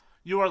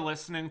You are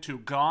listening to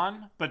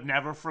Gone But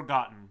Never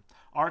Forgotten.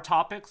 Our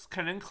topics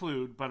can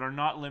include, but are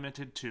not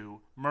limited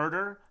to,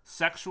 murder,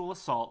 sexual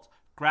assault,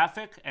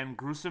 graphic and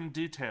gruesome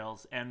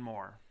details, and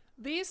more.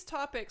 These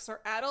topics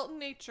are adult in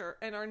nature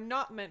and are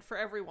not meant for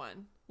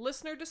everyone.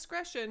 Listener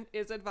discretion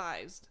is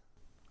advised.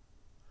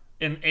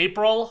 In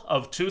April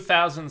of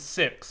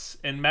 2006,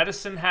 in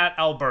Medicine Hat,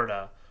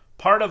 Alberta,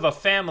 part of a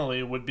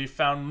family would be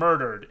found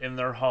murdered in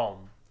their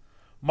home.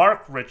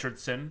 Mark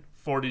Richardson,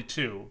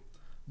 42,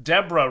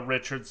 Deborah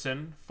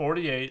Richardson,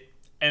 48,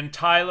 and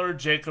Tyler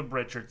Jacob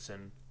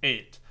Richardson,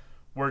 8,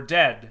 were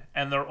dead,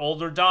 and their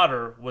older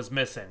daughter was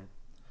missing.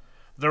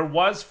 There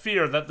was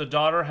fear that the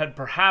daughter had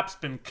perhaps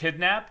been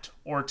kidnapped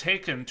or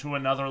taken to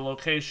another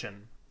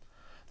location.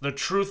 The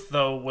truth,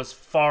 though, was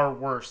far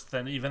worse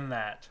than even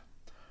that.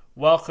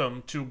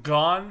 Welcome to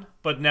Gone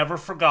But Never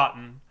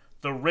Forgotten,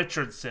 the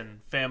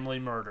Richardson Family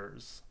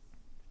Murders.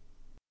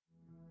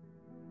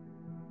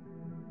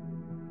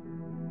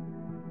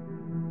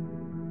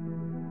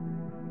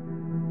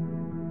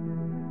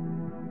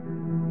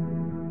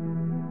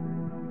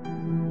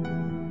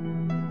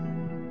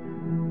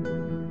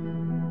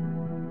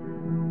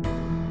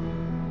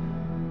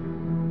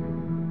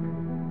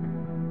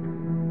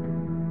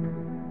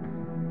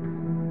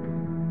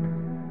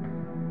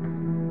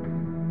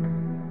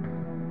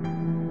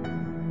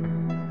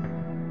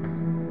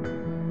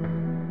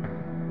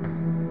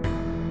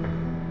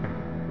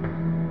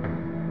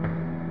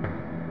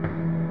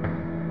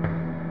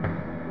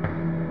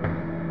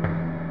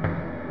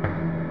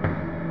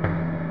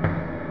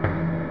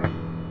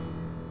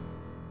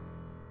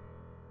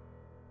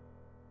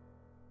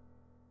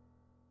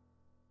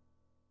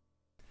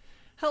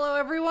 Hello,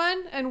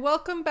 everyone, and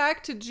welcome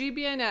back to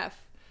GBNF.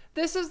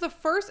 This is the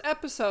first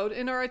episode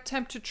in our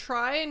attempt to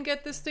try and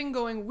get this thing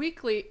going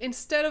weekly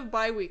instead of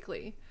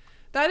bi-weekly.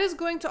 That is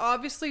going to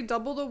obviously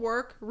double the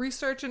work,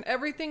 research, and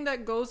everything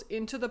that goes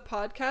into the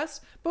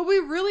podcast, but we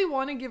really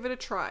want to give it a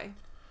try.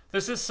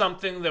 This is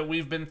something that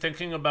we've been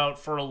thinking about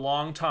for a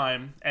long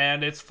time,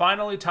 and it's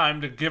finally time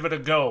to give it a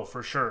go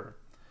for sure.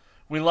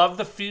 We love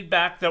the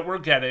feedback that we're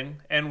getting,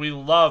 and we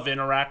love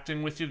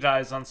interacting with you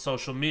guys on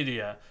social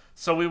media.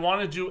 So we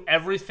want to do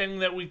everything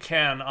that we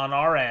can on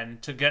our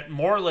end to get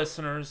more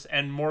listeners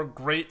and more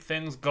great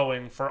things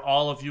going for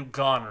all of you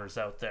goners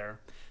out there.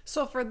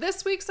 So for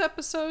this week's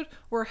episode,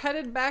 we're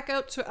headed back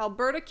out to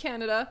Alberta,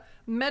 Canada,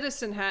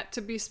 Medicine Hat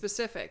to be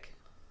specific.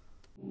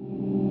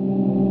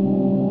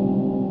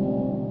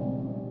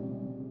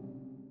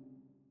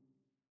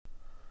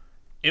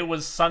 It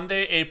was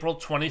Sunday, April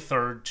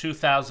 23rd,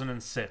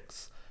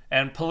 2006,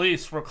 and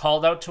police were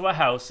called out to a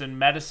house in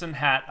Medicine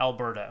Hat,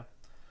 Alberta.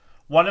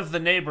 One of the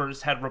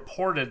neighbors had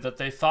reported that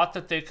they thought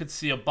that they could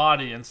see a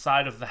body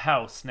inside of the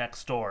house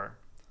next door.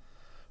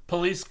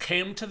 Police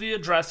came to the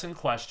address in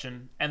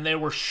question, and they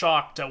were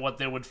shocked at what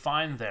they would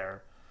find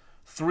there.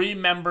 3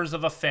 members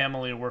of a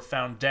family were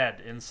found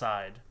dead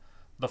inside.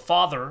 The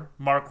father,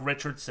 Mark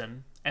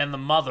Richardson, and the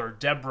mother,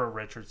 Deborah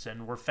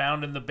Richardson, were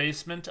found in the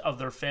basement of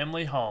their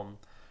family home,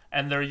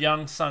 and their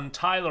young son,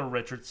 Tyler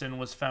Richardson,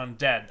 was found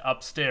dead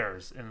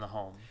upstairs in the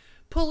home.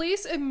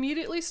 Police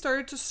immediately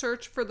started to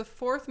search for the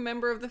 4th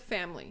member of the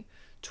family,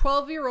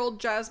 12-year-old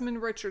Jasmine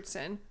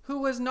Richardson,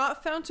 who was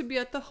not found to be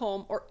at the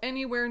home or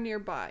anywhere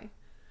nearby.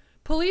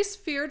 Police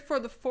feared for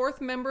the 4th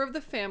member of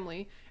the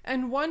family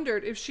and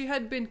wondered if she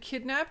had been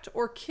kidnapped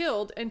or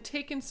killed and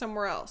taken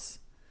somewhere else.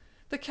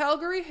 The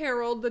Calgary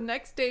Herald the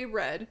next day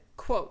read,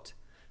 quote,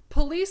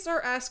 "Police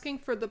are asking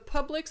for the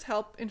public's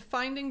help in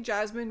finding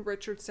Jasmine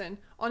Richardson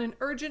on an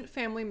urgent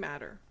family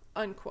matter,"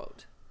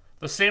 unquote.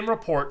 The same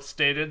report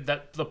stated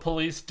that the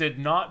police did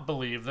not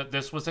believe that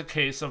this was a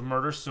case of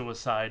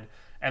murder-suicide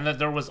and that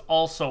there was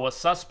also a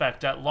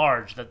suspect at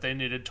large that they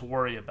needed to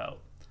worry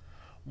about.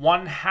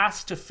 One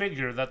has to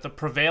figure that the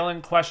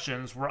prevailing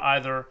questions were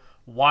either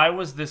why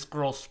was this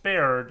girl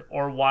spared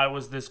or why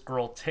was this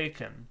girl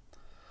taken?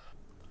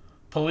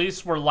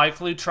 Police were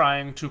likely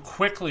trying to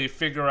quickly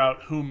figure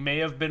out who may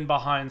have been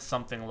behind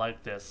something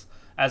like this,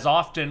 as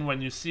often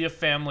when you see a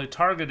family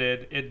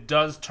targeted, it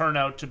does turn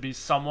out to be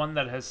someone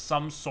that has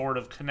some sort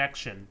of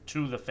connection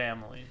to the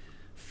family.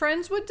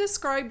 Friends would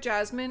describe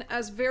Jasmine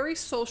as very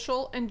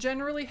social and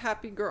generally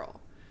happy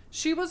girl.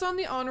 She was on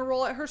the honor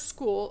roll at her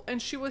school,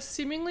 and she was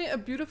seemingly a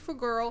beautiful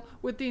girl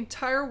with the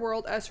entire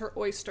world as her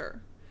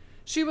oyster.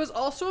 She was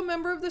also a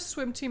member of the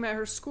swim team at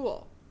her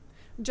school.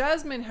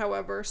 Jasmine,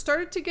 however,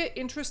 started to get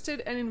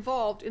interested and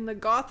involved in the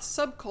goth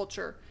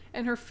subculture,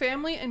 and her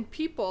family and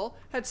people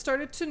had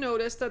started to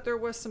notice that there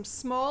was some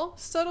small,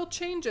 subtle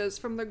changes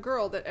from the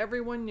girl that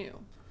everyone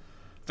knew.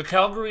 The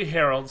Calgary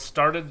Herald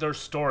started their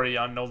story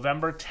on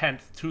November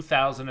 10th,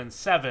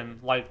 2007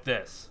 like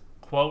this,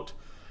 quote,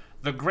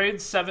 "The grade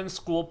 7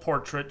 school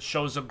portrait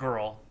shows a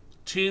girl,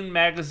 teen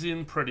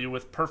magazine pretty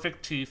with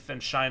perfect teeth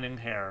and shining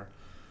hair,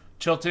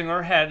 tilting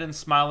her head and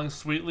smiling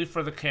sweetly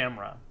for the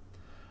camera.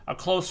 A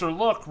closer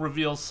look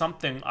reveals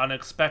something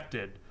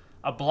unexpected,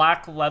 a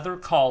black leather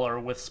collar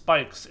with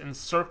spikes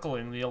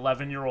encircling the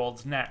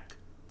 11-year-old's neck.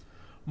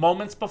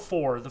 Moments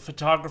before, the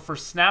photographer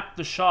snapped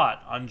the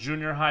shot on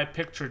junior high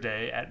picture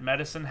day at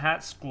Medicine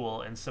Hat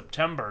School in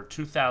September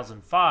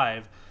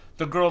 2005.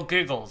 The girl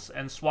giggles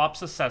and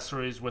swaps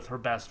accessories with her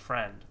best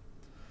friend.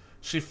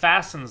 She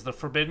fastens the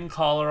forbidden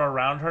collar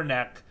around her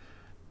neck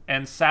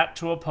and sat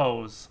to a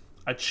pose,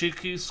 a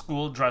cheeky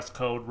school dress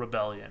code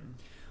rebellion.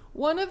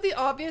 One of the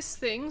obvious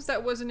things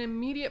that was an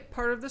immediate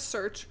part of the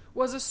search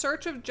was a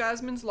search of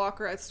Jasmine's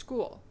locker at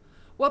school.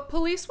 What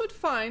police would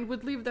find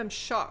would leave them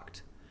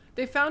shocked.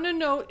 They found a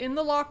note in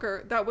the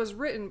locker that was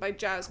written by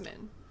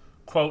Jasmine.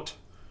 Quote,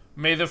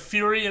 "May the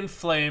fury and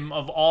flame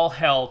of all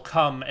hell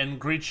come and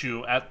greet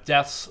you at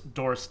death's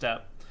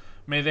doorstep.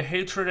 May the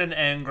hatred and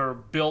anger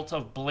built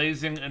of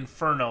blazing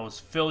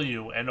infernos fill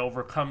you and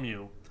overcome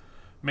you.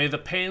 May the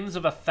pains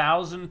of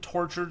 1,000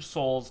 tortured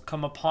souls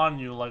come upon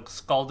you like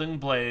scalding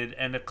blade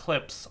and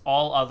eclipse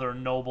all other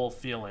noble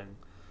feeling.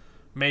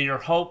 May your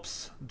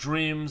hopes,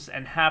 dreams,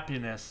 and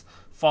happiness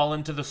fall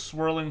into the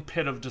swirling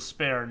pit of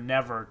despair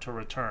never to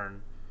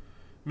return.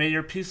 May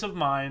your peace of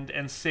mind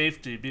and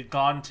safety be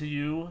gone to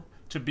you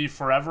to be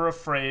forever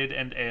afraid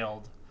and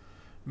ailed.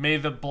 May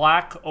the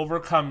black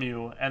overcome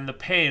you and the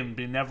pain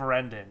be never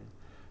ending.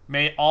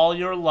 May all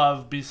your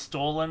love be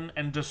stolen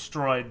and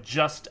destroyed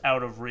just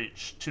out of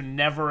reach, to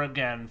never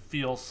again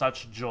feel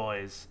such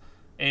joys.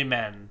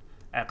 Amen.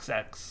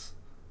 XX."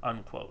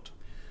 Unquote.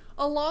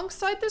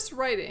 Alongside this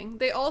writing,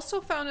 they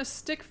also found a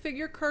stick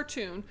figure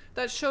cartoon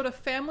that showed a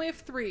family of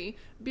 3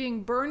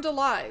 being burned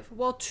alive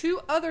while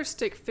 2 other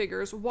stick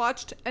figures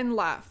watched and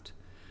laughed.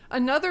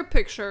 Another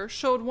picture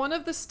showed one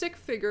of the stick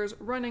figures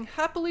running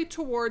happily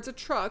towards a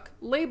truck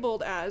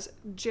labeled as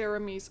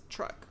Jeremy's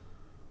truck.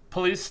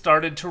 Police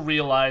started to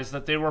realize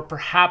that they were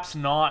perhaps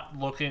not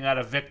looking at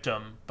a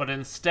victim, but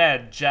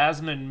instead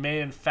Jasmine may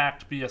in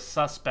fact be a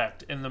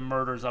suspect in the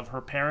murders of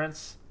her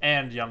parents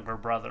and younger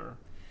brother.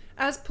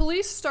 As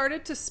police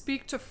started to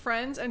speak to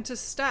friends and to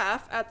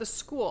staff at the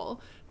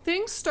school,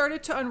 things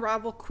started to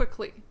unravel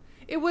quickly.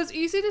 It was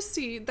easy to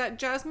see that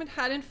Jasmine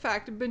had in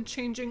fact been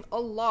changing a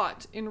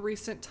lot in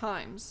recent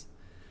times.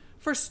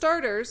 For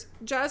starters,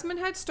 Jasmine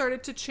had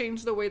started to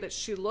change the way that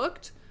she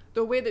looked,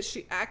 the way that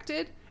she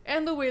acted,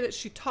 and the way that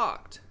she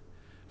talked.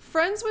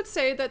 Friends would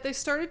say that they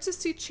started to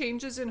see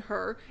changes in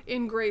her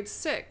in grade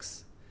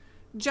 6.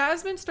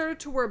 Jasmine started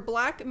to wear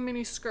black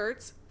mini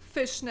skirts,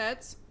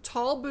 fishnets,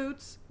 tall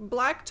boots,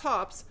 black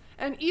tops,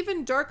 and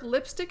even dark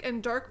lipstick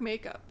and dark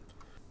makeup.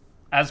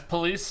 As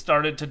police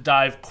started to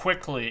dive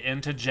quickly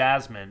into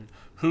Jasmine,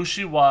 who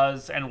she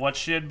was and what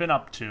she had been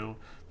up to,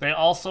 they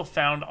also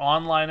found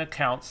online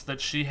accounts that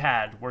she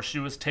had where she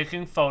was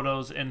taking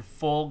photos in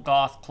full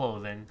goth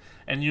clothing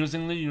and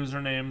using the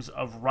usernames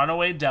of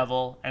Runaway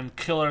Devil and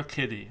Killer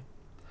Kitty.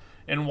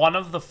 In one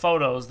of the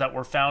photos that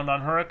were found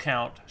on her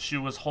account, she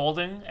was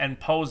holding and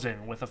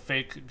posing with a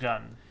fake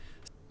gun.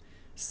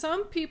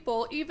 Some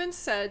people even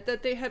said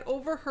that they had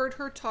overheard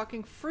her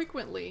talking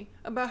frequently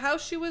about how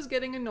she was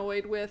getting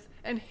annoyed with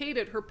and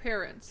hated her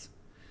parents.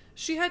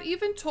 She had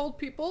even told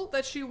people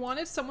that she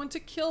wanted someone to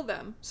kill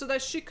them so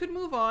that she could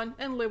move on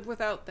and live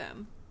without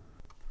them.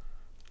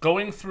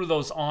 Going through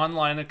those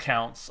online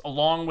accounts,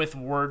 along with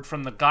word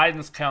from the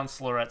guidance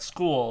counselor at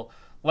school,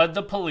 led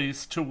the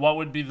police to what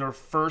would be their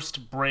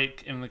first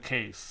break in the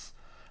case.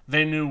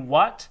 They knew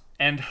what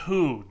and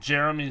who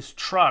Jeremy's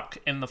truck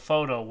in the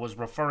photo was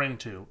referring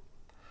to.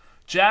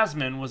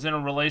 Jasmine was in a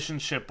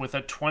relationship with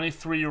a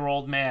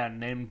 23-year-old man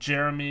named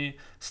Jeremy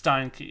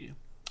Steinke.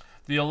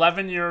 The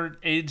 11-year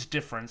age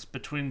difference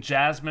between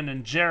Jasmine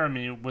and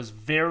Jeremy was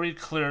very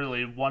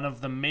clearly one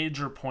of the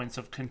major points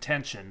of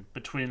contention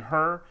between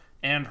her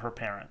and her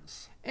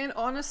parents. And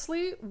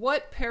honestly,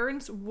 what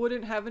parents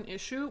wouldn't have an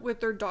issue with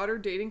their daughter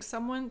dating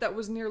someone that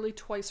was nearly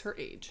twice her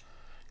age?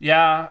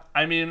 Yeah,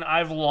 I mean,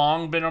 I've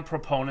long been a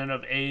proponent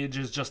of age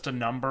is just a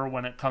number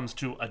when it comes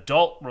to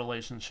adult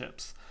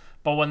relationships.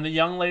 But when the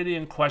young lady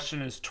in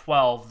question is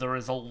 12, there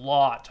is a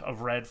lot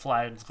of red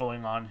flags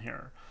going on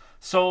here.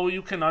 So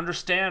you can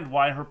understand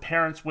why her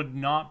parents would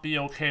not be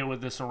okay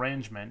with this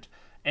arrangement,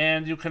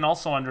 and you can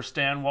also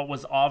understand what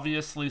was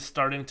obviously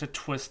starting to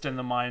twist in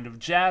the mind of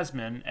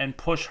Jasmine and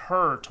push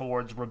her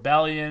towards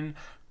rebellion,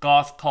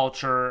 goth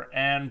culture,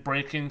 and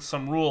breaking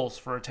some rules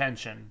for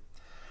attention.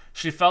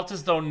 She felt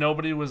as though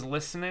nobody was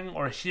listening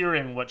or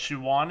hearing what she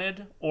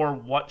wanted or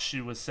what she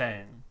was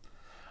saying.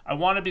 I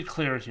want to be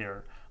clear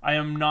here. I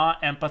am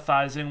not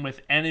empathizing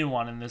with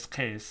anyone in this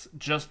case,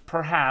 just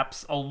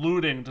perhaps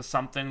alluding to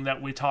something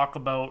that we talk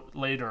about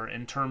later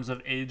in terms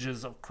of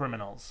ages of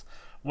criminals.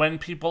 When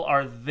people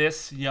are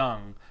this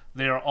young,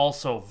 they are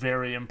also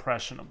very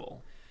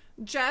impressionable.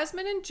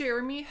 Jasmine and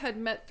Jeremy had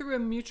met through a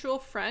mutual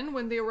friend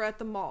when they were at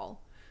the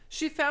mall.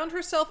 She found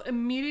herself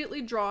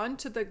immediately drawn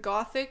to the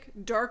gothic,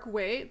 dark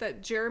way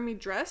that Jeremy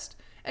dressed,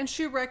 and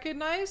she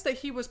recognized that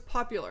he was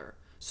popular,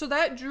 so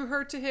that drew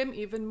her to him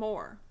even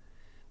more.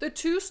 The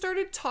two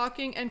started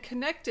talking and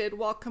connected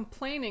while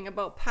complaining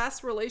about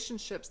past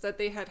relationships that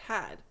they had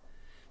had.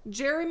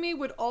 Jeremy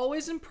would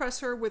always impress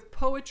her with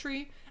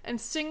poetry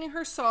and singing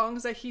her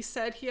songs that he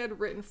said he had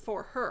written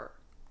for her.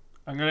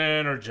 I'm going to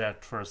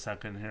interject for a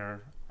second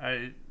here.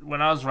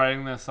 When I was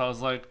writing this, I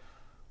was like,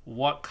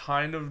 what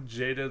kind of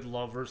jaded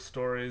lover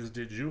stories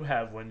did you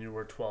have when you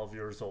were 12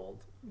 years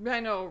old? I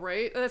know,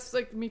 right? That's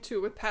like me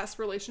too with past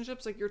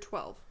relationships. Like, you're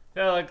 12.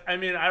 Yeah, like, I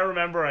mean, I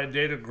remember I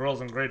dated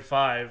girls in grade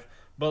 5,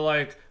 but,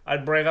 like,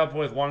 I'd break up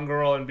with one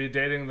girl and be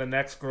dating the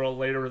next girl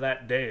later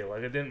that day.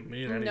 Like, it didn't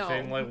mean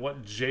anything. No. Like,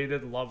 what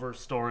jaded lover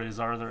stories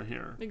are there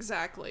here?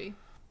 Exactly.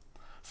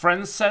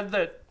 Friends said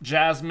that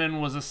Jasmine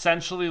was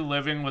essentially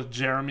living with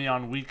Jeremy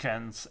on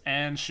weekends,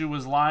 and she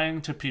was lying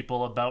to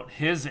people about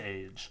his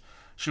age.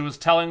 She was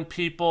telling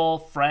people,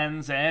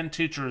 friends, and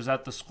teachers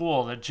at the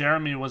school that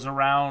Jeremy was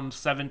around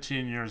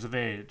 17 years of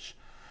age.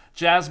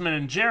 Jasmine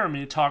and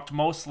Jeremy talked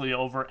mostly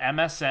over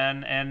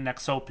MSN and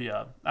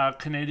Nexopia, a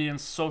Canadian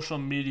social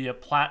media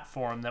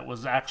platform that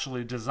was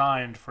actually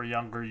designed for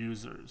younger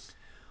users.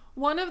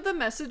 One of the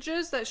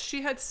messages that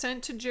she had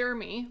sent to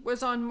Jeremy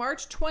was on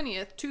March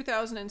 20th,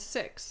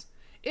 2006.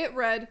 It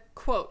read,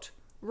 quote,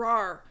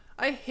 "Rar,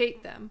 I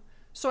hate them,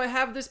 so I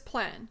have this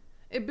plan.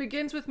 It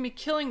begins with me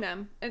killing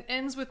them and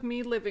ends with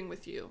me living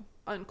with you,"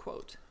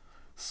 unquote.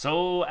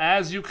 So,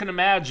 as you can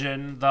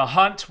imagine, the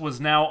hunt was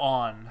now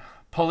on.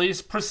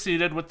 Police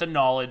proceeded with the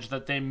knowledge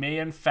that they may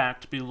in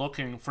fact be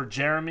looking for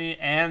Jeremy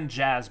and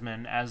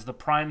Jasmine as the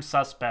prime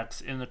suspects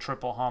in the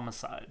triple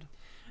homicide.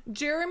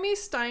 Jeremy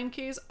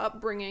Steinkay's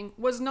upbringing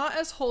was not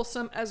as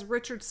wholesome as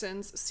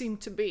Richardson's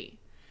seemed to be.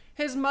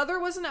 His mother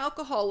was an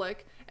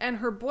alcoholic, and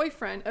her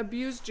boyfriend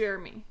abused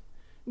Jeremy.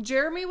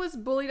 Jeremy was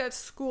bullied at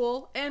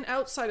school and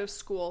outside of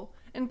school,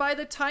 and by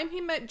the time he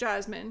met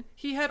Jasmine,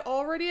 he had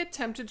already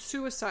attempted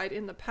suicide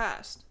in the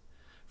past.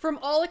 From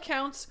all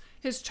accounts,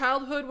 his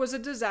childhood was a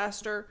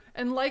disaster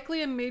and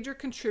likely a major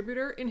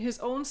contributor in his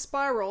own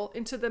spiral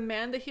into the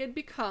man that he had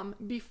become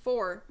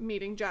before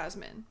meeting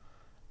Jasmine.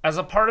 As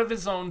a part of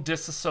his own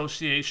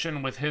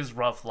disassociation with his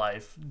rough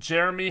life,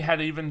 Jeremy had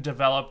even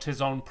developed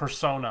his own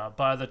persona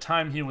by the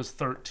time he was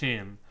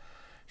 13.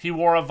 He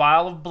wore a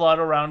vial of blood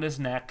around his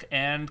neck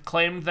and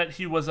claimed that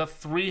he was a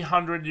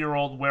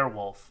 300-year-old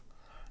werewolf.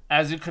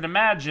 As you can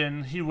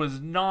imagine, he was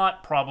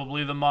not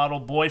probably the model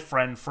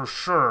boyfriend for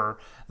sure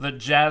that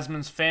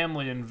Jasmine's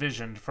family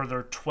envisioned for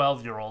their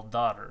 12-year-old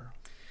daughter.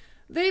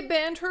 They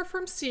banned her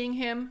from seeing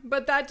him,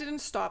 but that didn't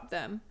stop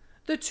them.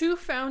 The two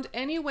found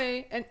any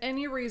way and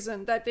any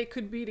reason that they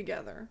could be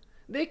together.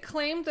 They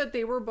claimed that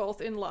they were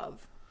both in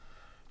love.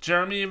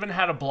 Jeremy even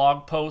had a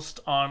blog post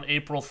on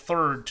April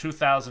 3rd,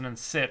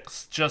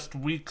 2006, just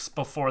weeks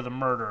before the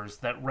murders,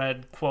 that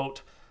read,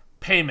 quote,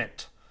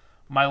 "Payment.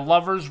 My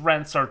lover's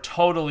rents are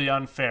totally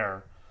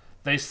unfair.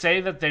 They say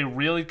that they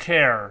really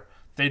care.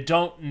 They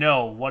don't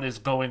know what is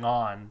going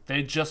on.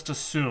 They just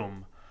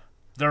assume.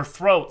 Their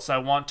throats I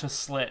want to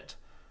slit.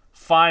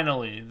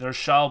 Finally, there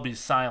shall be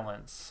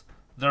silence.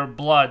 Their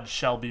blood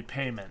shall be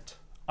payment,"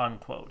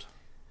 unquote.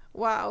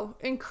 Wow,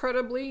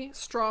 incredibly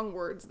strong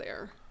words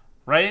there.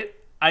 Right?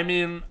 I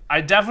mean,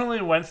 I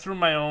definitely went through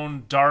my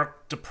own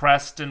dark,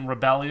 depressed, and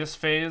rebellious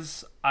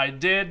phase. I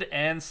did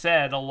and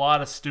said a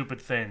lot of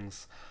stupid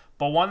things.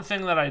 But one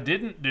thing that I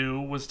didn't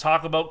do was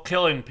talk about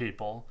killing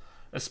people,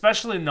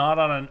 especially not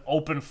on an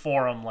open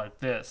forum like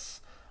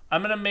this.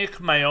 I'm going to make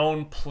my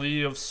own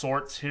plea of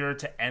sorts here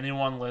to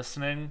anyone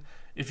listening.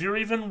 If you're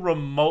even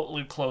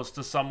remotely close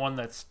to someone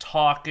that's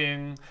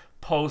talking,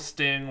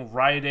 posting,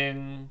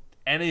 writing,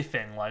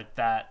 anything like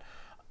that,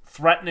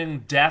 threatening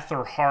death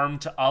or harm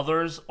to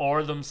others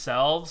or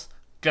themselves,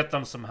 get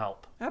them some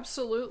help.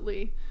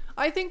 Absolutely.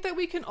 I think that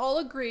we can all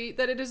agree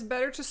that it is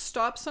better to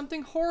stop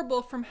something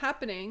horrible from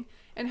happening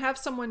and have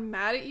someone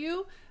mad at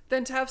you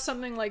than to have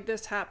something like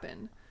this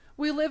happen.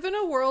 We live in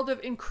a world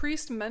of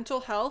increased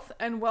mental health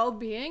and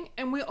well-being,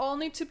 and we all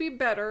need to be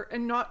better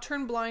and not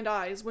turn blind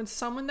eyes when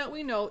someone that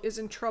we know is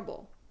in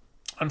trouble.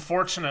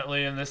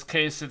 Unfortunately, in this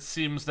case, it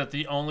seems that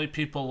the only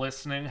people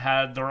listening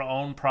had their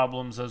own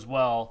problems as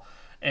well.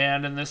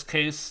 And in this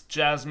case,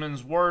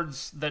 Jasmine's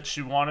words that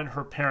she wanted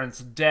her parents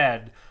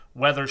dead,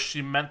 whether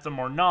she meant them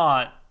or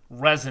not,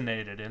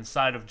 resonated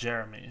inside of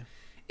Jeremy.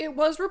 It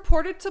was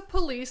reported to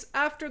police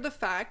after the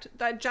fact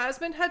that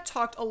Jasmine had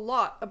talked a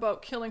lot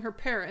about killing her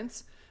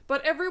parents,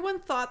 but everyone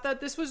thought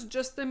that this was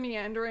just the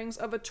meanderings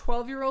of a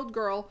 12-year-old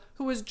girl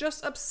who was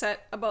just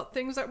upset about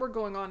things that were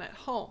going on at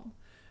home.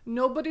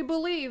 Nobody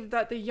believed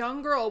that the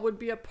young girl would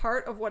be a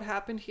part of what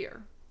happened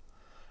here.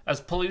 As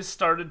police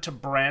started to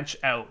branch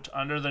out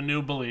under the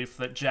new belief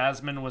that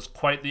Jasmine was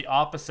quite the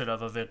opposite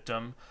of a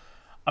victim,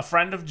 a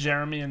friend of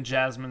Jeremy and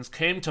Jasmine's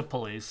came to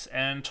police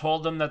and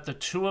told them that the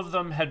two of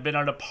them had been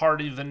at a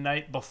party the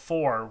night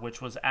before,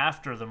 which was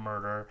after the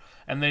murder,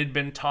 and they'd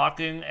been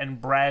talking and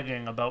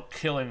bragging about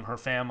killing her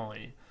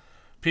family.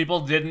 People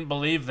didn't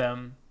believe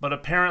them, but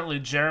apparently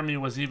Jeremy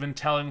was even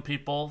telling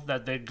people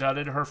that they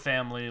gutted her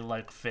family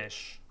like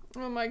fish.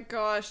 Oh my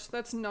gosh,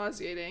 that's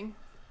nauseating.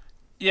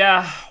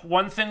 Yeah,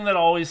 one thing that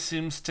always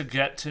seems to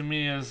get to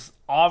me is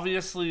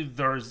obviously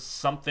there's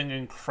something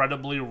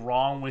incredibly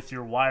wrong with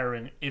your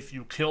wiring if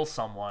you kill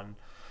someone.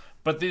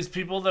 But these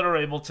people that are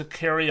able to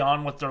carry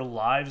on with their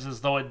lives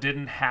as though it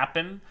didn't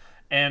happen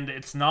and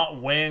it's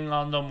not weighing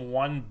on them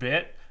one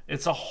bit,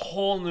 It's a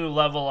whole new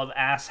level of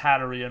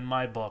asshattery in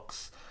my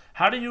books.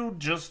 How do you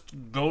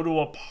just go to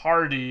a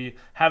party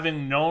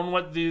having known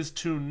what these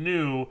two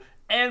knew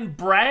and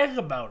brag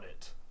about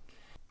it?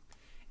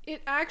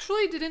 It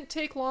actually didn't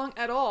take long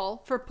at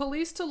all for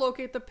police to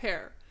locate the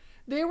pair.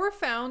 They were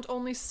found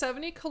only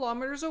 70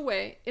 kilometers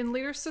away in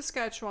Leader,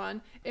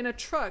 Saskatchewan, in a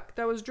truck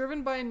that was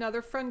driven by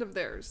another friend of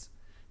theirs.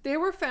 They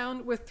were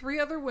found with 3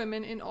 other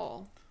women in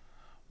all.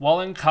 While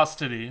in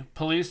custody,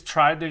 police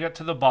tried to get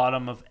to the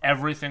bottom of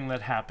everything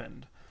that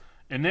happened.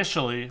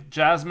 Initially,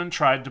 Jasmine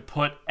tried to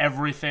put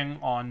everything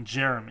on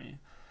Jeremy.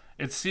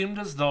 It seemed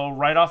as though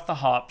right off the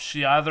hop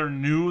she either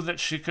knew that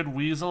she could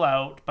weasel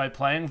out by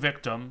playing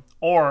victim,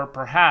 or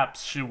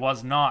perhaps she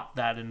was not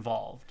that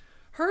involved.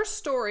 Her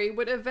story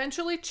would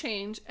eventually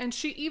change, and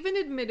she even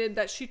admitted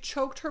that she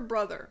choked her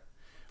brother.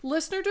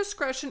 Listener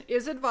discretion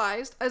is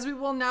advised, as we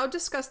will now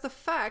discuss the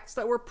facts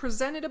that were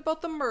presented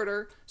about the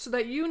murder so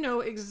that you know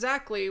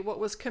exactly what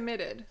was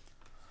committed.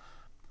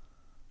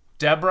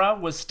 Deborah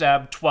was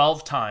stabbed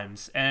 12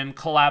 times and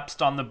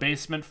collapsed on the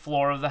basement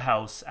floor of the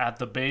house at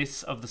the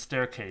base of the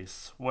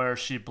staircase, where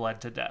she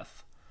bled to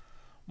death.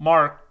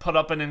 Mark put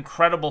up an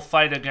incredible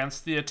fight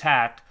against the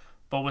attack,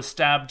 but was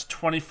stabbed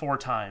 24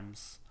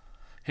 times.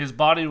 His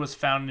body was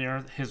found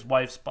near his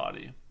wife's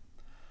body.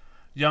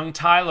 Young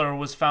Tyler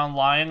was found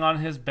lying on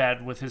his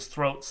bed with his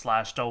throat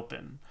slashed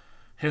open.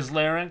 His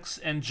larynx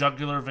and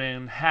jugular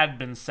vein had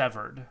been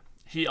severed.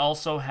 He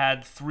also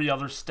had 3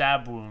 other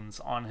stab wounds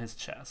on his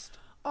chest.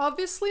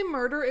 Obviously,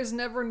 murder is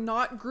never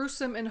not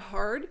gruesome and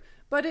hard,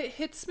 but it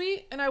hits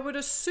me, and I would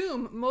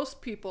assume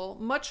most people,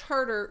 much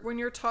harder when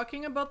you're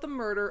talking about the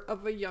murder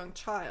of a young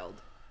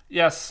child.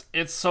 Yes,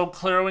 it's so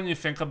clear when you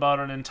think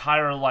about an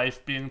entire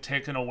life being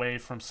taken away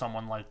from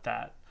someone like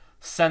that.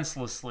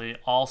 Senselessly,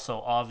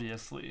 also,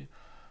 obviously.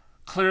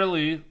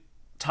 Clearly,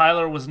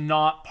 Tyler was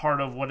not part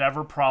of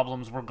whatever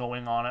problems were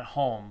going on at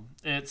home.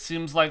 It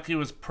seems like he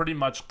was pretty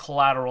much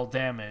collateral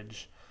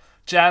damage.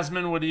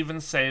 Jasmine would even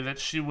say that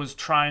she was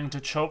trying to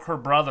choke her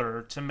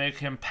brother to make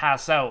him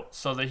pass out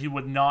so that he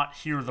would not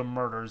hear the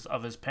murders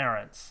of his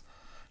parents.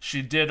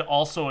 She did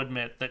also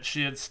admit that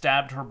she had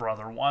stabbed her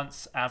brother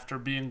once after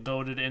being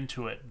goaded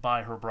into it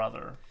by her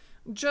brother.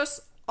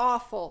 Just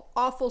awful,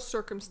 awful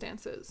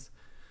circumstances.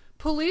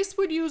 Police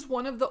would use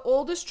one of the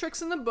oldest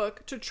tricks in the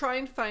book to try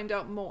and find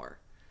out more.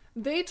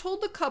 They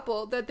told the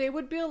couple that they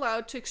would be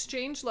allowed to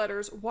exchange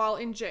letters while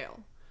in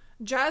jail.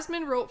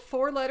 Jasmine wrote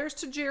 4 letters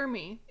to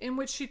Jeremy in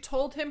which she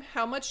told him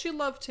how much she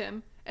loved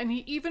him, and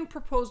he even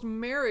proposed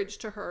marriage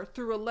to her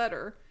through a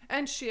letter,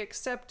 and she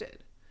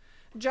accepted.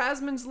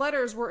 Jasmine's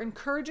letters were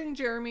encouraging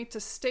Jeremy to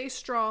stay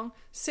strong,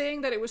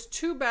 saying that it was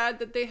too bad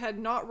that they had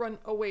not run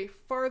away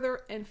farther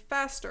and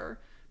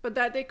faster, but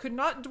that they could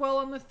not dwell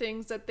on the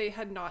things that they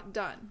had not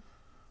done.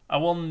 I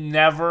will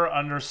never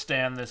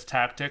understand this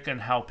tactic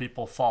and how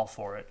people fall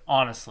for it,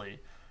 honestly.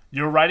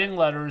 You're writing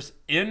letters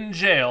in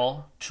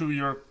jail to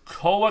your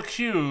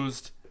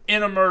co-accused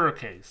in a murder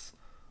case.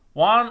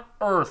 Why on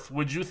earth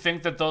would you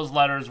think that those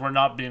letters were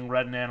not being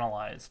read and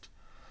analyzed?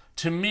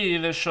 To me,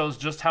 this shows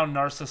just how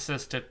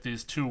narcissistic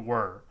these two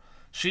were.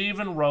 She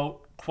even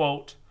wrote,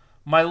 quote,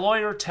 "My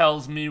lawyer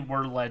tells me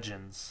we're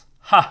legends."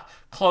 Ha!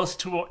 Close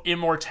to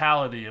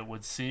immortality, it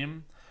would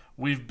seem.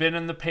 We've been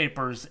in the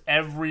papers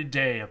every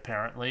day,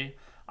 apparently.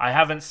 I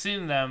haven't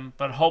seen them,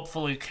 but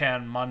hopefully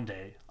can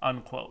Monday,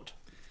 unquote.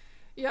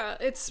 Yeah,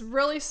 it's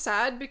really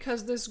sad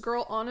because this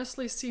girl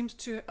honestly seems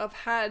to have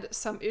had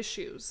some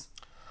issues.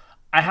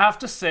 I have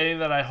to say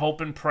that I hope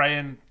and pray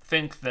and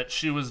think that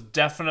she was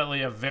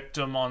definitely a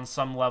victim on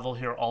some level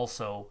here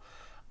also.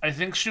 I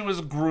think she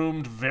was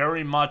groomed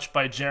very much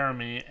by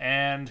Jeremy,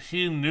 and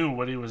he knew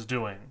what he was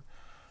doing.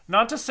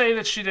 Not to say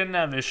that she didn't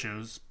have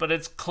issues, but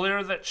it's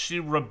clear that she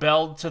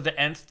rebelled to the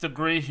nth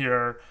degree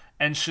here,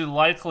 and she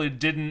likely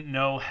didn't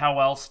know how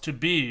else to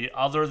be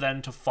other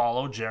than to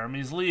follow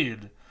Jeremy's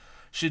lead.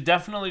 She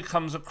definitely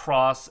comes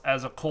across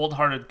as a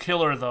cold-hearted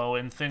killer, though,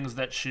 in things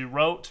that she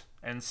wrote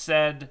and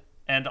said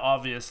and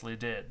obviously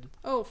did.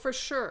 Oh, for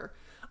sure.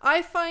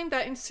 I find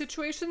that in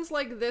situations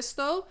like this,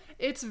 though,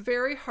 it's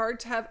very hard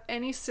to have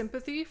any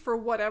sympathy for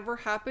whatever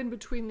happened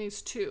between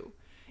these two.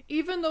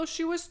 Even though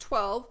she was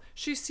 12,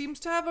 she seems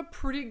to have a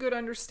pretty good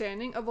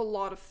understanding of a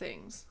lot of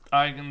things.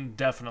 I can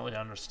definitely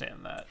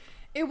understand that.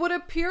 It would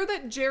appear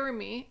that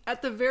Jeremy,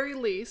 at the very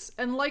least,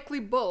 and likely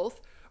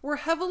both, were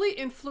heavily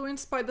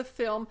influenced by the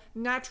film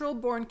Natural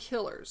Born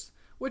Killers,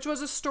 which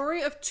was a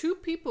story of 2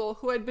 people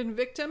who had been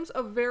victims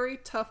of very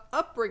tough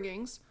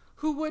upbringings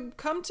who would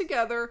come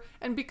together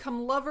and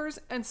become lovers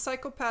and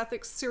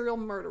psychopathic serial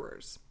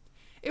murderers.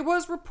 It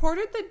was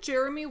reported that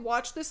Jeremy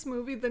watched this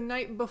movie the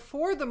night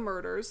before the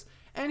murders,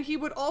 and he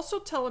would also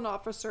tell an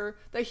officer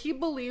that he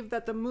believed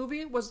that the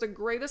movie was the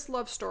greatest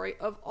love story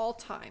of all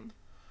time.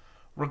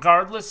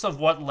 Regardless of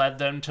what led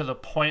them to the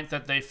point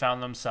that they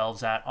found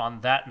themselves at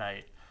on that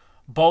night,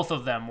 both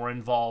of them were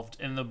involved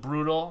in the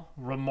brutal,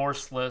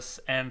 remorseless,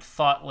 and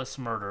thoughtless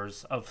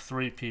murders of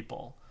 3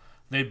 people.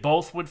 They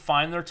both would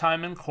find their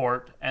time in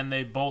court, and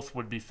they both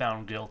would be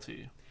found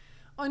guilty.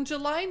 On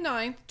July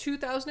 9th,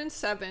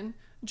 2007,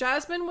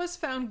 Jasmine was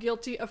found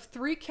guilty of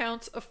 3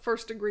 counts of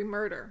first-degree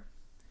murder.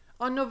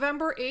 On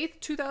November 8,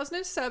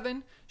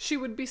 2007, she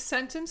would be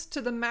sentenced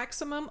to the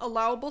maximum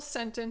allowable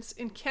sentence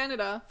in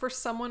Canada for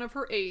someone of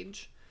her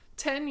age,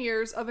 10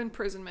 years of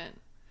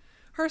imprisonment.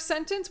 Her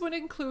sentence would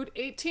include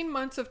 18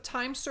 months of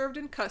time served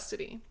in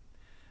custody.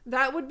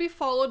 That would be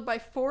followed by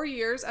 4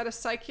 years at a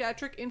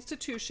psychiatric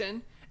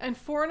institution and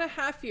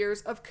 4.5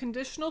 years of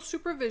conditional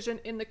supervision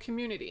in the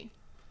community.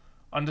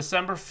 On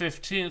December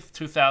 15th,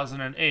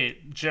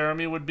 2008,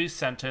 Jeremy would be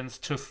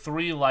sentenced to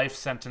 3 life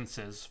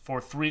sentences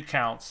for 3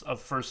 counts of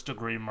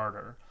first-degree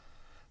murder.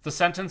 The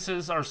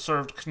sentences are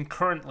served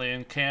concurrently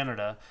in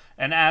Canada,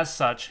 and as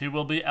such, he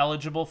will be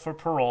eligible for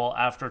parole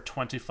after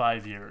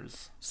 25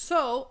 years.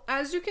 So,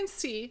 as you can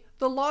see,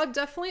 the law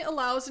definitely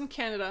allows in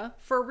Canada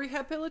for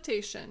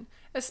rehabilitation,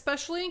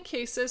 especially in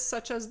cases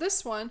such as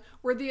this one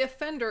where the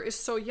offender is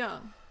so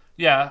young.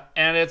 Yeah,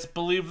 and it's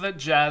believed that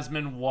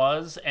Jasmine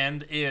was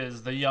and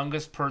is the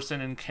youngest person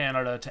in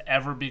Canada to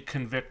ever be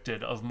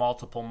convicted of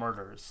multiple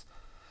murders.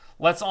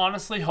 Let's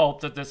honestly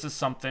hope that this is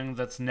something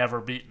that's never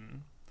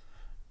beaten.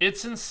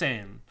 It's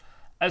insane.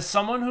 As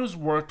someone who's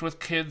worked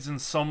with kids in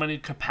so many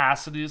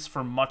capacities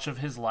for much of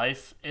his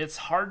life, it's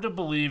hard to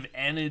believe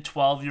any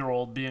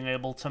 12-year-old being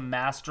able to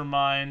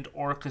mastermind,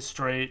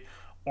 orchestrate,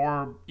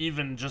 or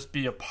even just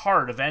be a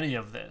part of any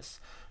of this.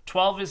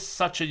 12 is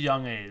such a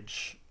young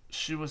age.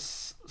 She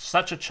was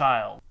such a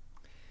child.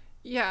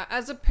 Yeah,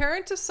 as a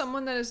parent to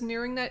someone that is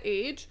nearing that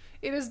age,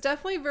 it is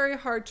definitely very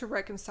hard to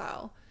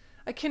reconcile.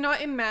 I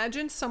cannot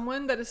imagine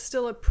someone that is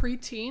still a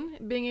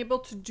preteen being able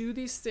to do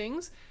these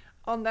things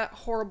on that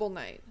horrible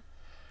night.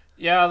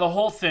 Yeah, the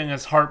whole thing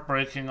is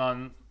heartbreaking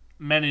on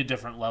many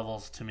different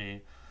levels to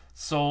me.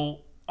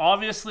 So,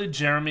 obviously,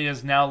 Jeremy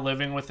is now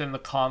living within the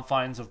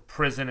confines of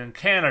prison in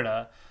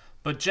Canada,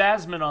 but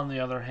Jasmine, on the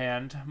other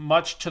hand,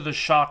 much to the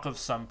shock of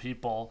some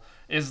people,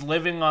 is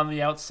living on the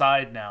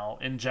outside now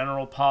in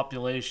general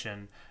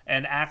population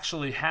and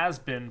actually has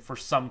been for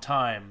some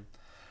time.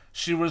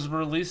 She was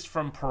released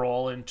from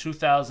parole in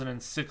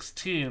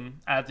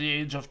 2016 at the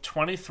age of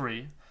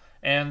 23,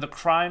 and the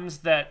crimes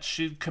that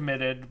she'd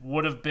committed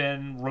would have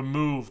been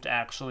removed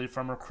actually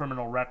from her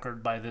criminal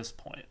record by this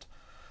point.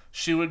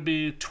 She would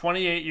be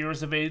 28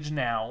 years of age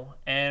now,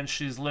 and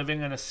she's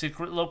living in a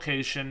secret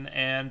location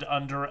and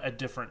under a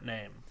different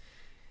name.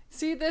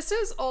 See, this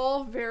is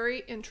all very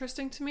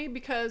interesting to me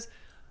because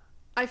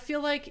I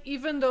feel like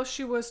even though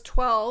she was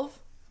 12,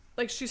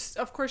 like she's,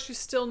 of course she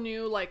still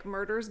knew like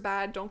murder's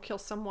bad, don't kill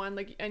someone,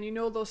 like, and you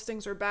know those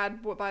things are bad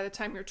by the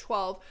time you're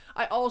 12.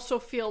 I also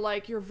feel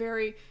like you're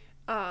very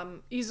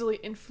easily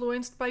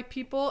influenced by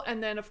people,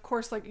 and then of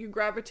course like you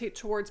gravitate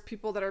towards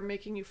people that are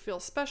making you feel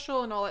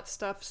special and all that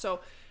stuff. So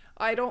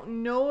I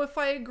don't know if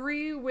I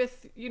agree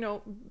with,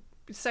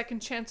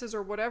 second chances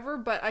or whatever,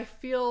 but I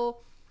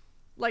feel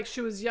like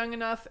she was young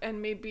enough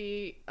and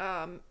maybe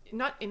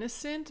not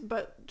innocent,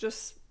 but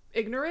just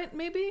ignorant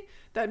maybe,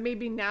 that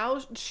maybe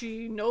now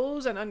she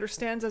knows and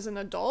understands as an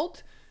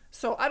adult.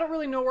 So I don't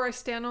really know where I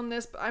stand on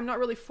this, but I'm not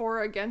really for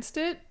or against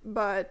it,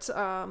 but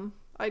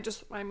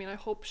I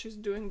hope she's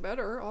doing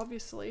better,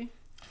 obviously.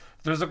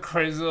 There's a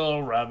crazy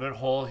little rabbit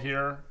hole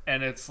here,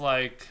 and it's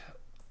like,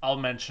 I'll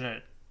mention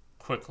it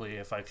quickly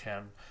if I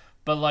can.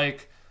 But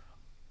like,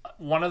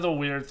 one of the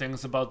weird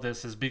things about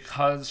this is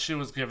because she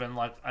was given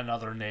like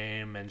another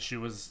name and she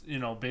was,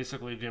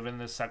 basically given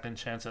this second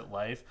chance at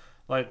life,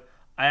 like,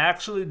 I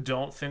actually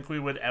don't think we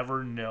would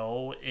ever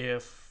know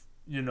if,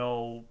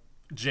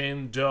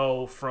 Jane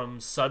Doe from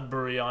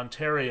Sudbury,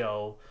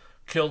 Ontario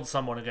killed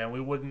someone again.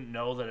 We wouldn't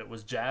know that it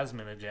was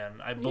Jasmine again.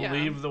 I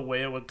believe the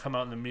way it would come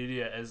out in the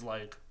media is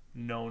like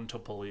known to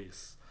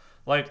police.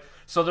 Like,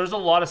 so there's a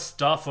lot of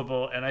stuff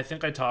about, and I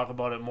think I talk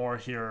about it more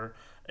here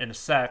in a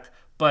sec,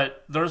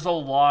 but there's a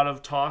lot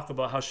of talk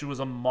about how she was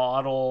a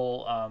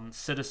model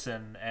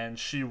citizen and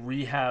she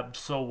rehabbed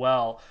so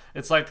well.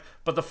 It's like,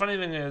 but the funny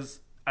thing is,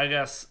 I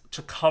guess,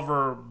 to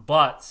cover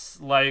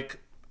butts, like,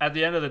 at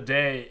the end of the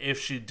day, if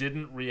she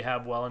didn't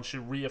rehab well and she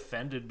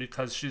reoffended,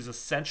 because she's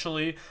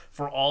essentially,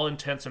 for all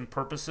intents and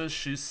purposes,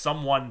 she's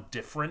someone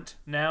different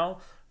now,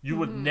 you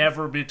would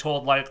never be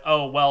told, like,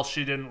 oh, well,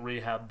 she didn't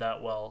rehab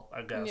that well,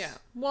 I guess. Yeah.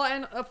 Well,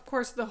 and of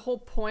course, the whole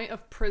point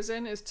of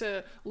prison is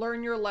to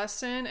learn your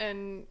lesson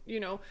and,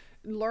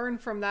 learn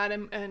from that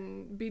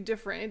and be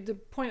different. The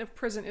point of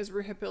prison is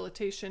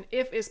rehabilitation,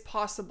 if is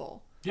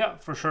possible. Yeah,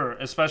 for sure.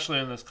 Especially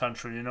in this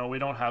country, we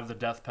don't have the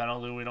death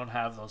penalty. We don't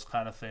have those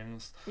kind of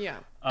things. Yeah.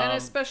 And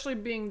especially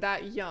being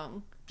that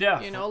young. Yeah.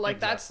 Like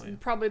exactly. That's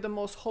probably the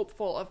most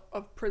hopeful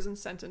of prison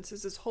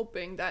sentences, is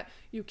hoping that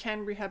you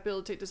can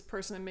rehabilitate this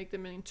person and make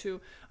them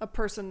into a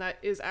person that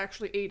is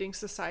actually aiding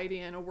society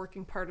and a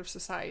working part of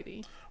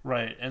society.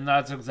 Right. And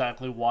that's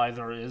exactly why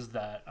there is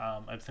that.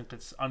 I think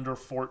it's under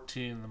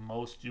 14. The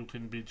most you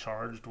can be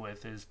charged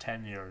with is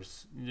 10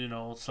 years,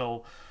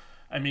 so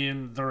I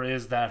mean, there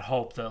is that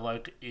hope that,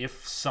 like,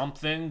 if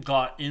something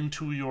got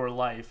into your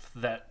life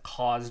that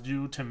caused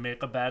you to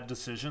make a bad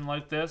decision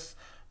like this,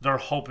 they're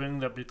hoping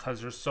that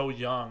because you're so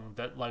young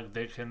that, like,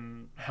 they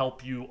can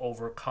help you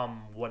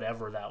overcome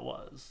whatever that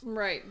was.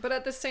 Right. But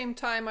at the same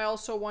time, I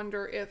also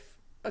wonder if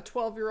a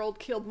 12-year-old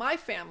killed my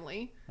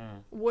family,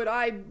 would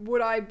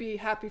I be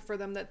happy for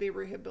them that they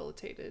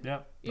rehabilitated?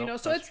 Yeah. You Nope, know,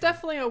 so that's it's true.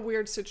 definitely a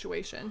weird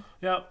situation.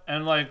 Yeah,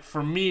 and like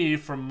for me,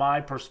 from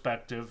my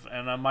perspective,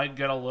 and I might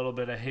get a little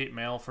bit of hate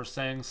mail for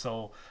saying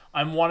so,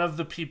 I'm one of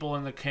the people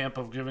in the camp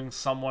of giving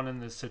someone in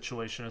this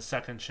situation a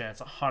second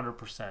chance,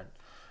 100%.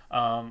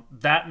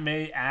 That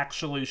may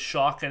actually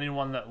shock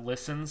anyone that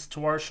listens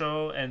to our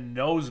show and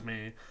knows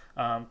me,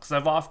 because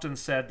I've often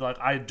said, like,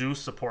 I do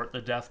support the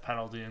death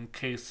penalty in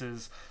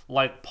cases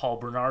like Paul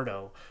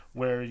Bernardo,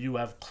 where you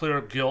have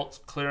clear guilt,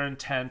 clear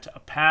intent, a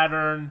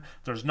pattern.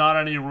 There's not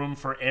any room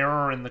for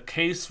error in the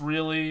case,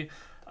 really.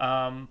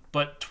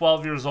 But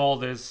 12 years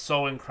old is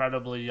so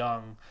incredibly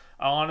young.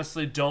 I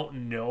honestly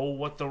don't know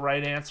what the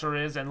right answer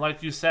is. And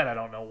like you said, I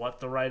don't know what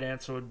the right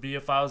answer would be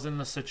if I was in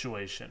the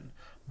situation.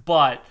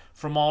 But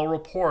from all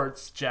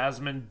reports,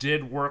 Jasmine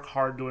did work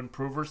hard to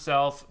improve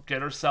herself,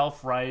 get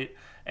herself right,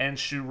 and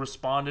she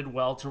responded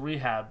well to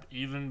rehab,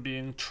 even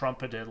being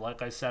trumpeted,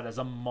 like I said, as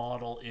a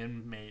model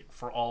inmate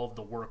for all of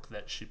the work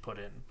that she put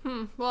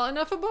in. Well,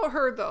 enough about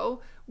her,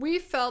 though. We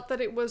felt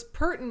that it was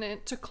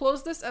pertinent to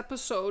close this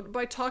episode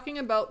by talking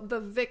about the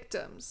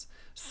victims.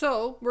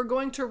 So, we're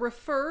going to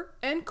refer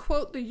and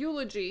quote the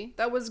eulogy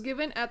that was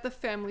given at the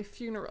family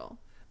funeral.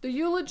 The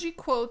eulogy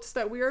quotes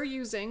that we are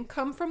using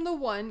come from the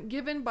one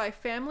given by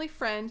family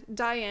friend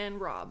Diane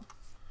Robb.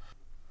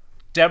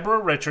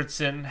 Deborah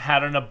Richardson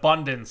had an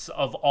abundance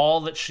of all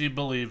that she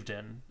believed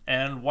in,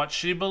 and what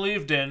she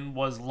believed in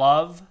was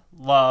love,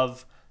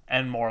 love,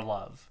 and more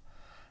love.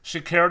 She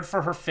cared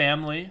for her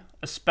family,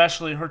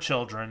 especially her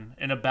children,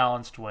 in a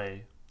balanced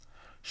way.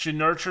 She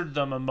nurtured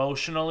them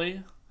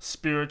emotionally,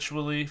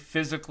 spiritually,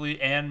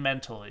 physically, and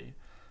mentally.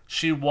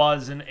 She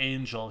was an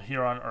angel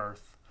here on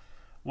earth.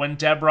 When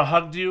Deborah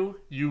hugged you,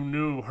 you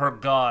knew her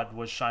God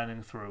was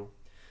shining through.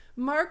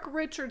 Mark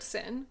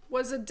Richardson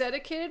was a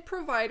dedicated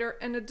provider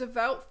and a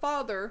devout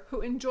father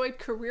who enjoyed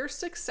career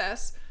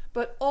success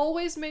but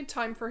always made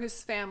time for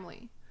his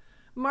family.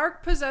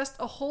 Mark possessed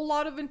a whole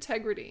lot of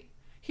integrity.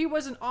 He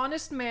was an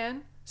honest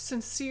man,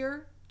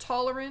 sincere,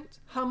 tolerant,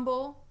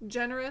 humble,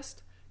 generous,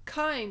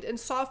 kind, and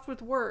soft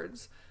with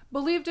words,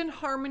 believed in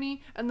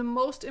harmony, and the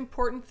most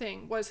important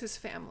thing was his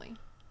family.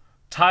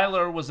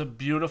 Tyler was a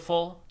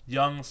beautiful,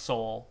 young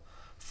soul,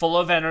 full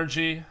of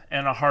energy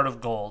and a heart of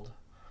gold,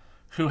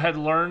 who had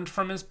learned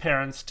from his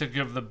parents to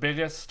give the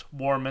biggest,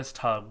 warmest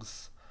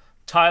hugs.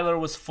 Tyler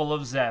was full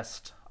of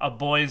zest, a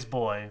boy's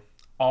boy,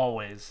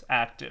 always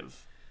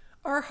active.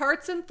 Our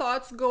hearts and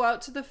thoughts go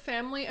out to the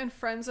family and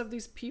friends of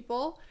these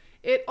people.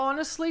 It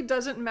honestly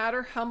doesn't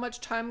matter how much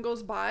time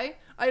goes by.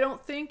 I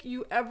don't think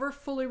you ever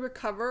fully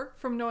recover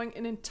from knowing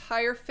an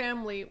entire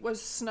family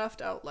was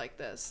snuffed out like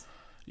this.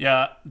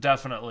 Yeah,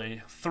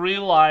 definitely. 3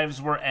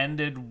 lives were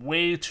ended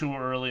way too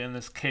early in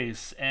this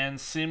case, and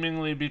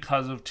seemingly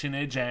because of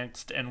teenage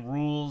angst and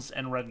rules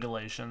and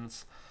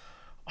regulations.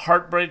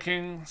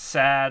 Heartbreaking,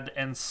 sad,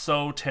 and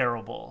so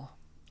terrible.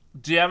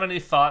 Do you have any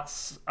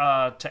thoughts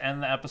to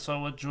end the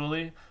episode with,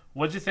 Julie?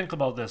 What did you think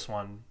about this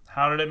one?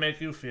 How did it make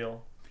you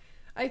feel?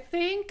 I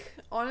think,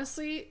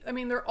 honestly, I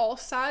mean, they're all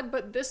sad,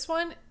 but this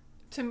one,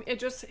 to me, it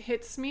just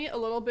hits me a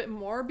little bit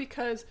more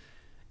because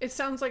it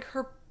sounds like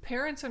her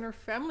parents and her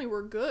family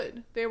were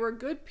good. They were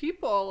good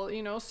people,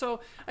 you know? So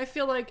I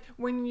feel like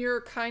when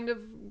you're kind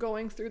of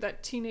going through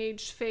that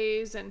teenage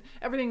phase and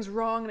everything's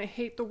wrong and I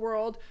hate the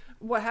world,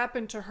 what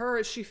happened to her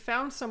is she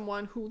found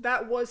someone who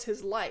that was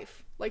his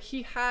life. Like,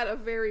 he had a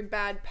very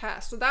bad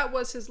past. So that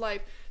was his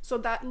life. So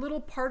that little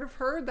part of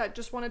her that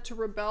just wanted to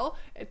rebel,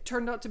 it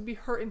turned out to be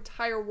her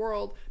entire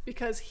world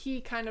because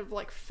he kind of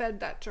like fed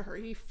that to her.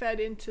 He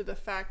fed into the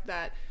fact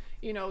that,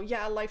 you know,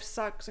 yeah, life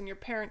sucks and your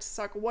parents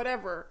suck,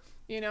 whatever.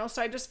 You know,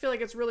 so I just feel like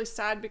it's really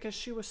sad because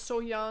she was so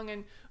young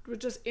and was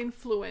just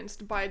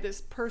influenced by this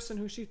person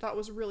who she thought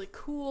was really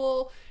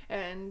cool.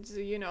 And,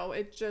 you know,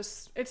 it's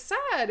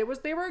sad.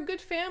 They were a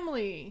good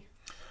family.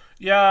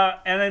 Yeah,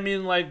 and I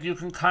mean, like, you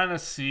can kind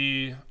of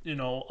see, you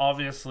know,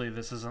 obviously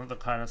this isn't the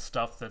kind of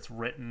stuff that's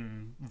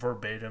written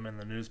verbatim in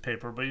the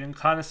newspaper, but you can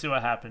kind of see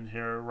what happened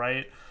here,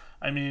 right?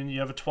 I mean, you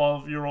have a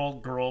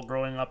 12-year-old girl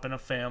growing up in a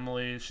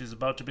family. She's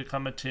about to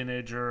become a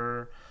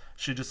teenager.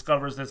 She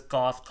discovers this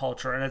goth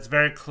culture, and it's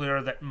very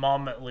clear that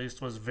mom, at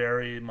least, was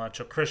very much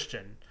a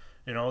Christian,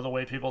 you know, the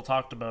way people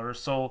talked about her.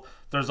 So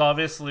there's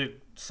obviously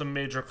some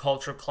major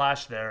culture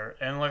clash there.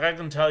 And, like, I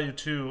can tell you,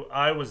 too,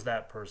 I was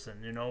that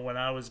person, you know, when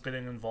I was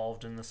getting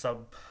involved in the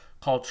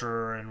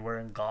subculture and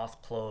wearing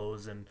goth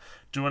clothes and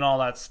doing all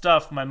that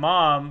stuff. My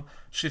mom,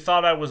 she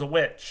thought I was a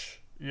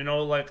witch. You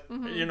know, like,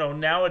 you know,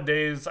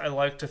 nowadays I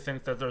like to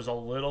think that there's a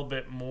little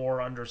bit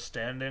more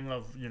understanding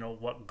of, you know,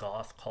 what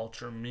goth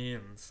culture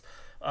means.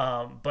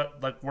 But,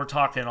 like, we're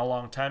talking a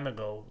long time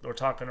ago. We're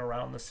talking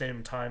around the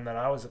same time that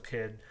I was a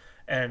kid.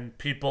 and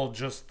people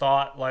just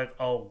thought like,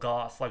 oh,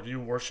 goth, like you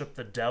worship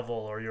the devil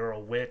or you're a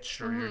witch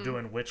or you're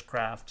doing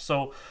witchcraft.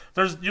 So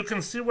you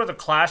can see where the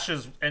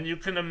clashes, and you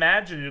can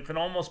imagine, you can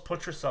almost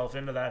put yourself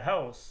into that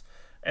house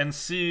and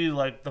see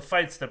like the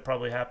fights that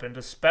probably happened,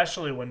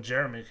 especially when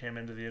Jeremy came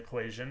into the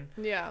equation.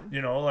 Yeah.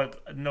 You know,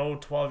 like no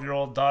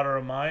 12-year-old daughter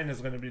of mine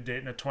is going to be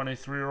dating a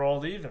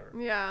 23-year-old either.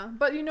 Yeah,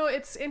 but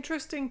it's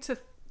interesting to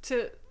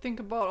think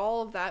about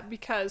all of that,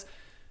 because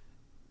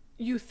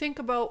you think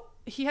about,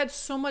 he had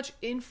so much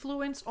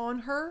influence on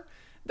her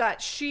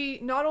that she,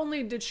 not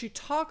only did she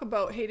talk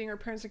about hating her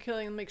parents and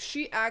killing them, like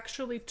she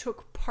actually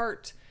took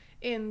part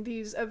in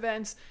these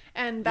events,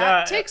 and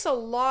that takes a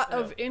lot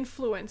of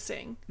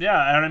influencing.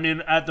 Yeah, and I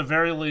mean, at the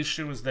very least,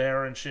 she was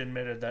there, and she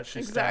admitted that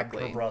she stabbed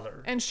her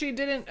brother. And she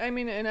didn't, I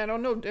mean, and I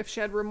don't know if she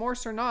had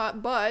remorse or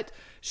not, but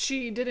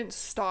she didn't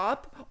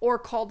stop or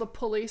call the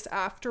police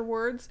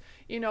afterwards,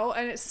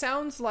 and it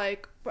sounds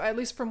like, at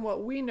least from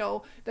what we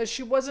know, that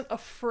she wasn't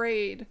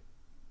afraid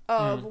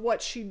of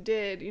what she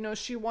did.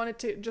 She wanted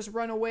to just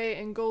run away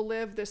and go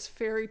live this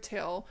fairy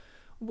tale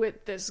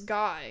with this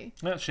guy.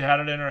 Yeah, she had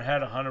it in her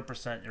head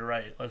 100%. You're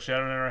right. Like, she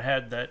had it in her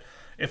head that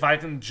if I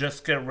can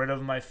just get rid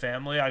of my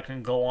family, I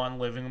can go on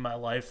living my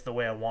life the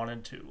way I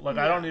wanted to. Like,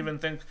 I don't even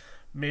think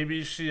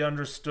maybe she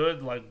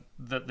understood, like,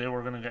 that they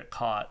were going to get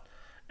caught.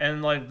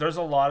 And, like, there's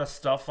a lot of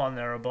stuff on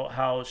there about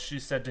how she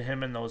said to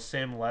him in those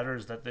same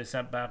letters that they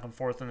sent back and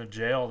forth in the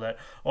jail that,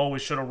 oh, we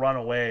should have run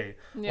away.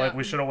 Yeah. Like,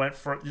 we should have went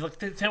for... Like,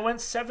 they went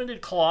 70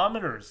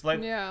 kilometers.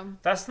 Like,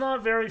 that's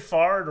not very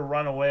far to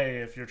run away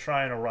if you're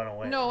trying to run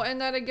away. No,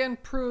 and that, again,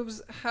 proves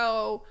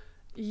how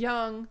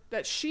young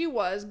that she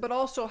was, but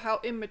also how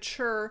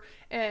immature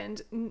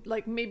and,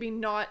 like, maybe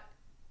not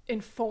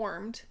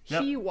informed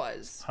he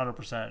was.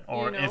 100%.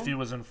 Or if he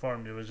was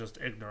informed, he was just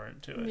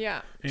ignorant to it.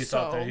 Yeah. He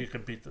thought that he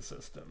could beat the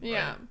system.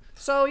 Yeah. Right?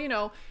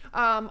 So,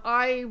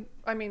 I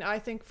mean, I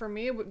think for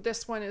me,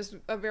 this one is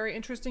a very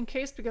interesting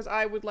case, because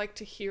I would like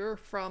to hear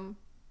from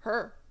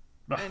her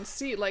and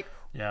see, like,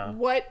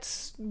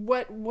 what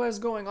was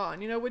going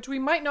on, which we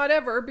might not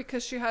ever,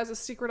 because she has a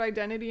secret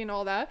identity and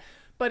all that,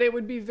 but it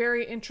would be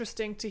very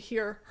interesting to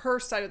hear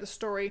her side of the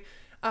story,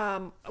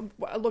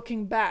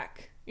 looking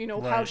back.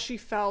 How she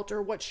felt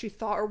or what she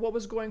thought or what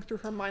was going through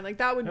her mind. Like,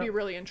 that would be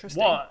really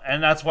interesting. Well,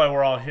 and that's why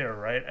we're all here,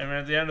 right? I mean,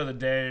 at the end of the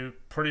day,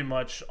 pretty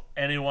much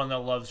anyone that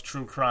loves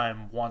true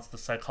crime wants the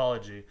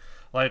psychology.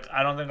 Like,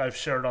 I don't think I've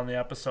shared on the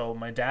episode,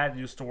 my dad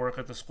used to work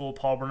at the school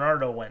Paul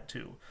Bernardo went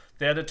to.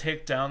 They had to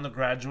take down the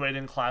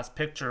graduating class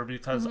picture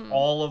because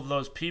all of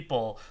those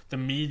people, the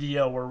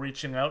media were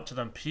reaching out to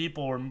them.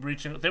 People were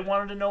they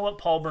wanted to know what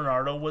Paul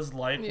Bernardo was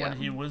like when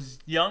he was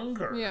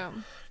younger.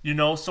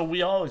 Yeah. So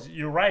we always,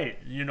 you're right.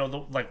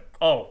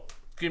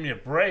 Give me a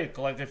break.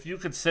 Like, if you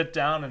could sit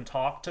down and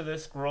talk to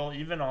this girl,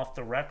 even off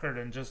the record,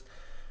 and just,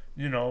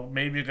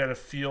 maybe get a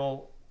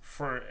feel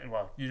for,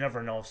 well, you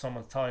never know if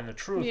someone's telling the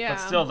truth, but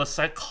still the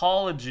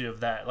psychology of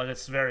that, like,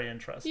 it's very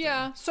interesting.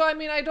 Yeah. So, I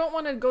mean, I don't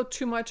want to go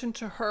too much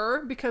into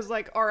her, because,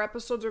 like, our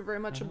episodes are very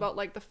much about,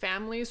 like, the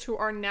families who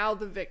are now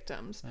the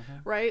victims,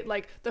 right?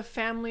 Like, the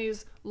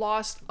families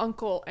lost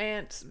uncle,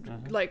 aunt,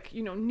 like,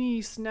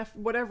 niece,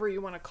 nephew, whatever you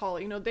want to call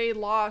it. They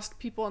lost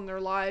people in their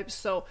lives.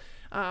 So,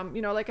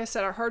 like I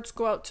said, our hearts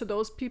go out to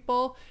those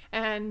people,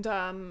 and,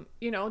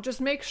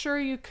 just make sure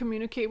you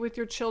communicate with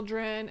your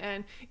children,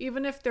 and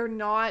even if they're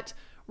not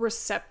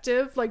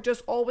receptive, like,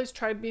 just always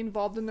try to be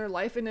involved in their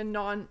life in a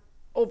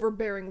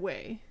non-overbearing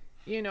way,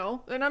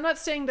 and I'm not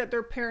saying that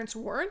their parents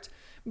weren't,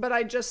 but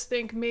I just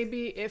think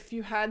maybe if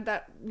you had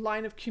that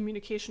line of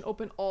communication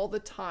open all the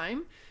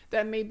time,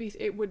 that maybe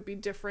it would be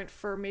different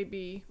for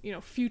maybe,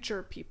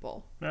 future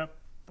people. Yeah,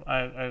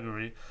 I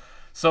agree.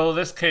 So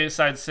this case,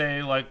 I'd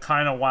say, like,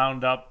 kind of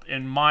wound up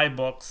in my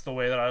books the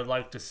way that I'd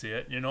like to see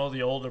it.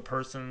 The older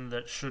person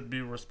that should be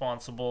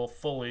responsible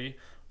fully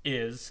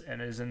is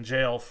in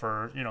jail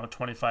for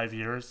 25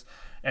 years,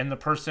 and the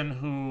person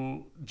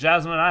who,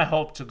 Jasmine, I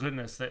hope to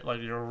goodness that,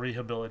 like, you're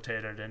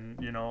rehabilitated, and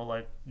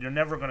like, you're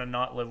never going to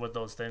not live with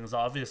those things,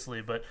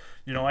 obviously, but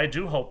I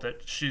do hope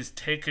that she's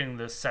taking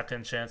this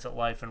second chance at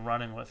life and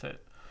running with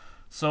it.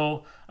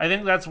 So I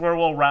think that's where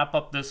we'll wrap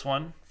up this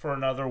one for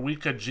another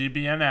week of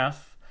GBNF.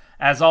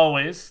 As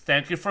always,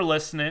 thank you for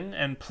listening,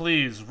 and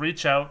please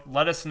reach out,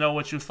 let us know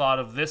what you thought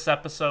of this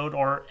episode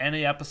or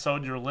any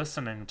episode you're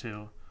listening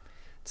to.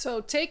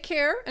 So take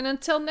care, and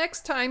until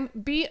next time,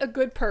 be a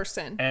good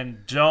person.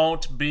 And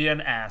don't be an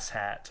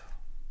asshat.